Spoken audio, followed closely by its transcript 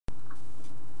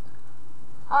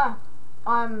Hi,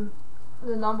 I'm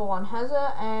the #1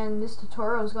 Hazard, and this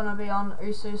tutorial is going to be on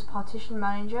EASUES Partition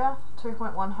Manager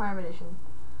 2.1 Home Edition.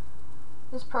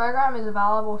 This program is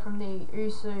available from the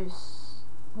EASUES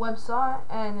website,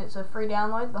 and it's a free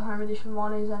download. The Home Edition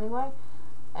one is anyway.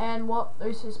 And what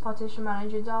EASUES Partition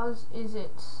Manager does is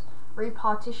it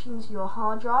repartitions your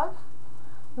hard drive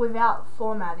without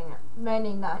formatting it,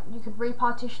 meaning that you could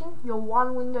repartition your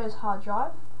one Windows hard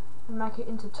drive and make it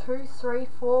into 2, 3,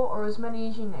 4, or as many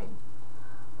as you need.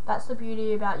 That's the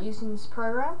beauty about using this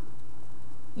program.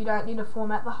 You don't need to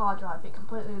format the hard drive. It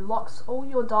completely locks all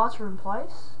your data in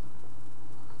place,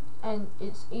 and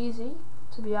it's easy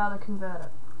to be able to convert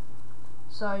it.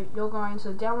 So you're going to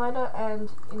download it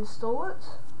and install it.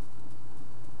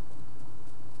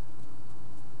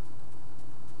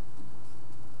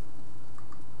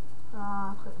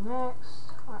 Click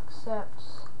next, accept,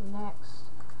 next,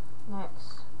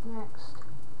 next, next,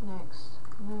 next,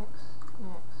 next,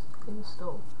 next,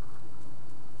 install.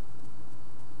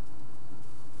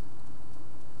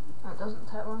 It doesn't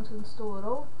take long to install at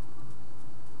all.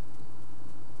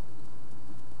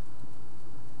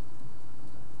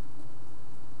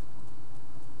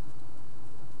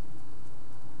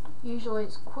 Usually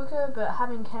it's quicker, but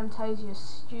having Camtasia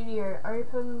Studio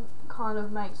open kind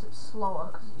of makes it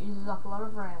slower because it uses up a lot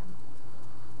of RAM.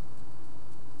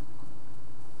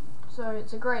 So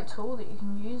it's a great tool that you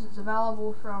can use. It's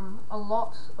available from a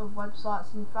lot of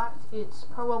websites. In fact, it's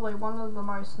probably one of the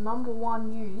most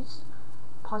 #1 used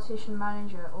partition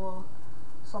manager or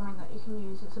something that you can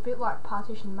use. It's a bit like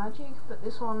Partition Magic, but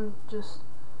this one just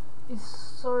is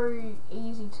so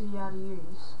easy to be able to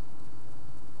use.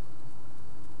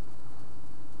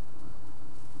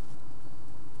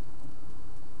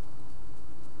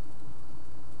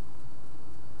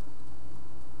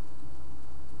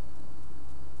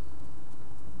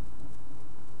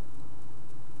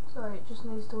 So it just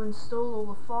needs to install all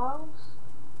the files.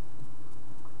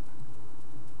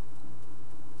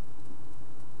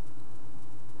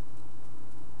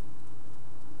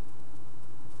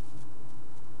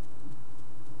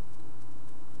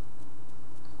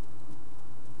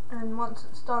 And once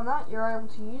it's done that, you're able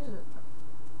to use it.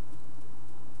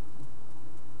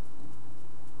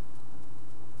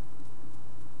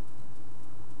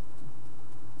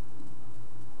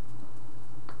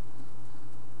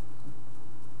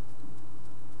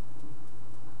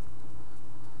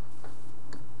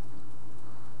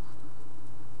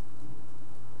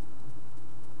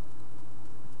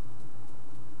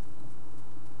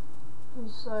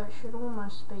 So it should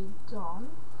almost be done.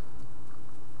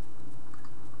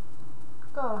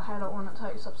 God, I hate it when it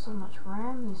takes up so much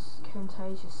RAM, this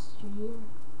Camtasia Studio.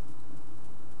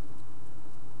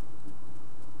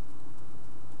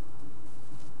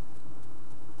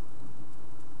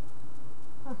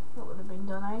 That would have been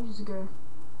done ages ago.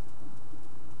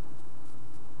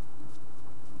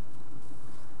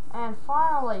 And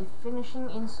finally, finishing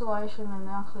installation, and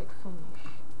now click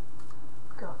finish.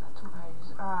 God, that took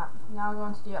ages. Alright, now go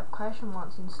into the application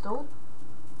once installed.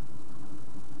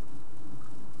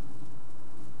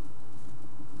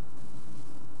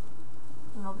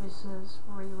 And obviously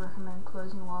we recommend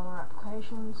closing all other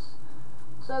applications.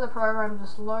 So the program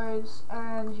just loads,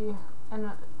 and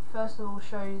it first of all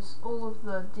shows all of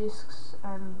the disks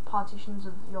and partitions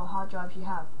of your hard drives you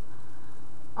have.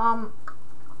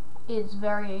 It's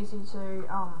very easy to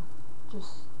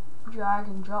just drag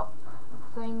and drop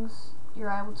things. You're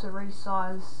able to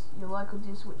resize your local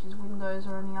disk, which is Windows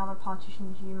or any other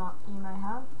partitions you may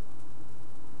have.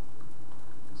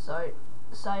 So,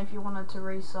 say if you wanted to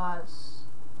resize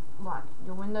like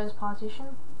your Windows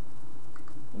partition,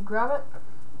 you grab it,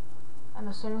 and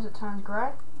as soon as it turns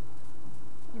grey,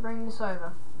 you bring this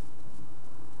over,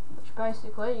 which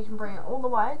basically you can bring it all the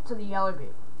way to the yellow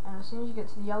bit, and as soon as you get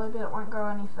to the yellow bit, it won't go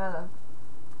any further.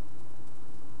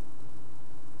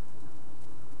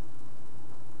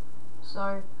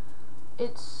 So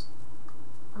it's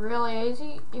really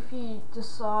easy if you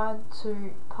decide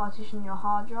to partition your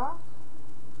hard drive.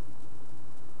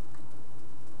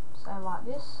 Say like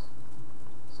this.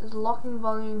 It says locking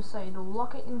volume, so it'll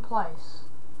lock it in place.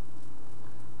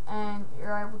 And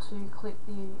you're able to click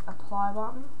the apply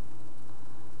button.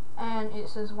 And it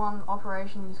says one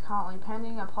operation is currently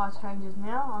pending, apply changes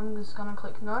now. I'm just going to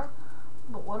click no.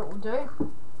 But what it will do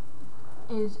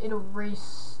is it'll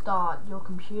restart your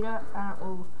computer,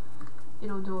 and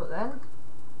it'll do it then.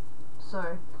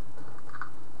 So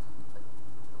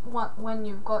when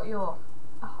you've got your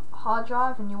hard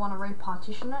drive and you want to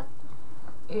repartition it,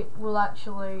 it will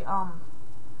actually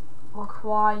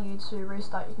require you to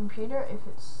restart your computer if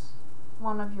it's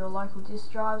one of your local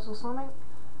disk drives or something.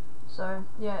 So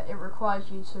yeah, it requires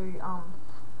you to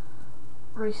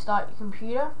restart your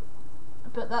computer,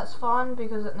 but that's fine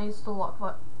because it needs to lock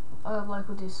a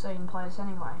local disk C in place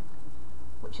anyway,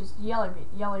 which is the yellow bit.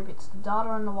 Yellow bit's the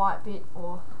data, and the white bit,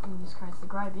 or in this case the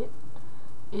grey bit,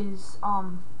 is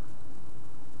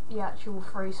the actual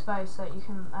free space that you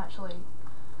can actually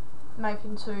make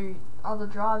into other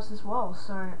drives as well.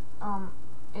 So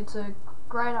it's a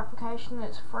great application.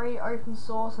 It's free, open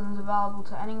source, and is available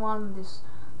to anyone.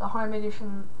 The home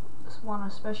edition one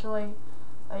especially.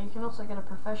 You can also get a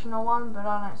professional one, but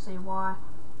I don't see why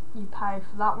you pay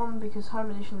for that one because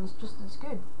home edition is just as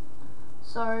good.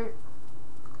 So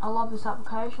I love this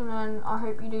application, and I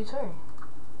hope you do too.